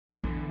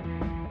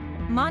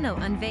Mono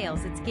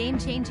unveils its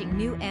game-changing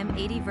new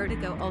M80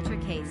 Vertigo Ultra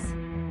case.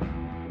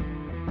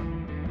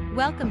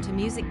 Welcome to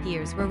Music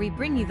Gears, where we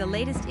bring you the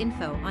latest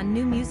info on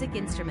new music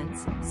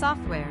instruments,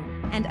 software,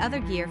 and other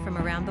gear from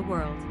around the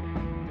world.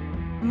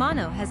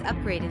 Mono has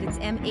upgraded its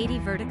M80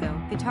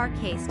 Vertigo guitar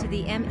case to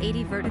the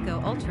M80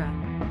 Vertigo Ultra,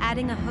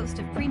 adding a host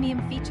of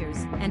premium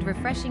features and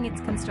refreshing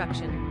its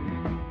construction.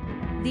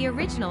 The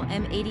original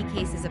M80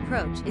 case's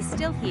approach is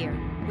still here,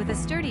 with a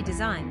sturdy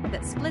design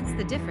that splits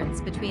the difference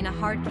between a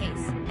hard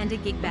case and a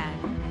gig bag.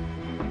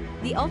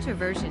 The Ultra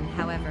version,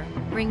 however,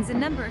 brings a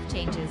number of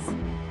changes.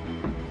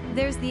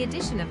 There's the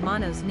addition of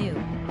Mono's new,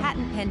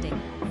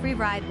 patent-pending,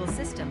 Freeride Wheel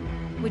System,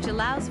 which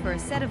allows for a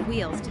set of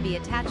wheels to be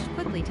attached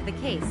quickly to the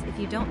case if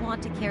you don't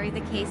want to carry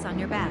the case on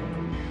your back.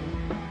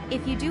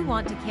 If you do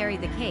want to carry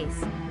the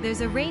case,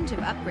 there's a range of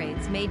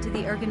upgrades made to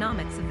the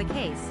ergonomics of the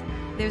case.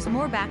 There's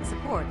more back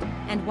support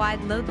and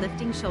wide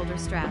load-lifting shoulder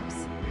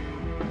straps.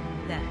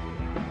 The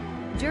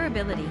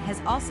durability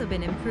has also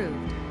been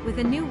improved, with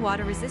a new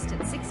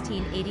water-resistant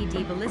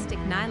 1680D Ballistic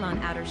Nylon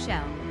outer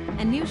shell,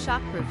 a new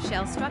shockproof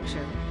shell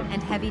structure,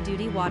 and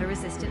heavy-duty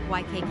water-resistant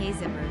YKK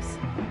zippers.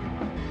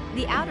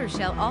 The outer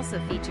shell also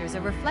features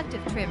a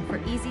reflective trim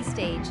for easy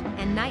stage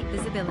and night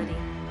visibility.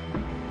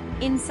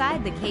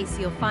 Inside the case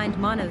you'll find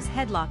Mono's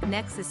headlock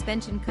neck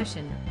suspension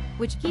cushion,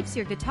 which keeps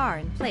your guitar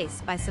in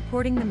place by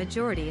supporting the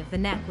majority of the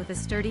neck with a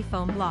sturdy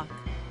foam block.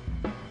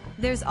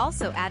 There's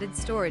also added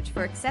storage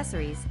for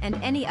accessories and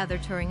any other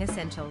touring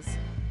essentials.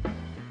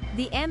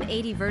 The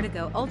M80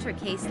 Vertigo Ultra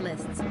case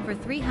lists for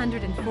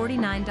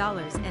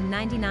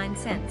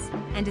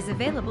 $349.99 and is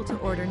available to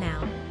order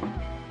now.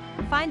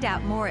 Find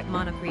out more at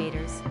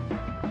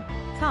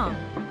monocreators.com.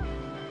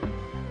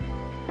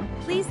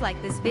 Please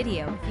like this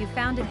video if you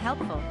found it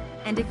helpful,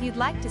 and if you'd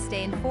like to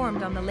stay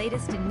informed on the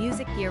latest in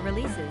music gear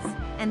releases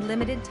and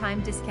limited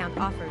time discount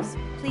offers,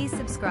 please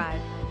subscribe.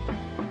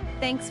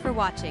 Thanks for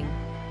watching.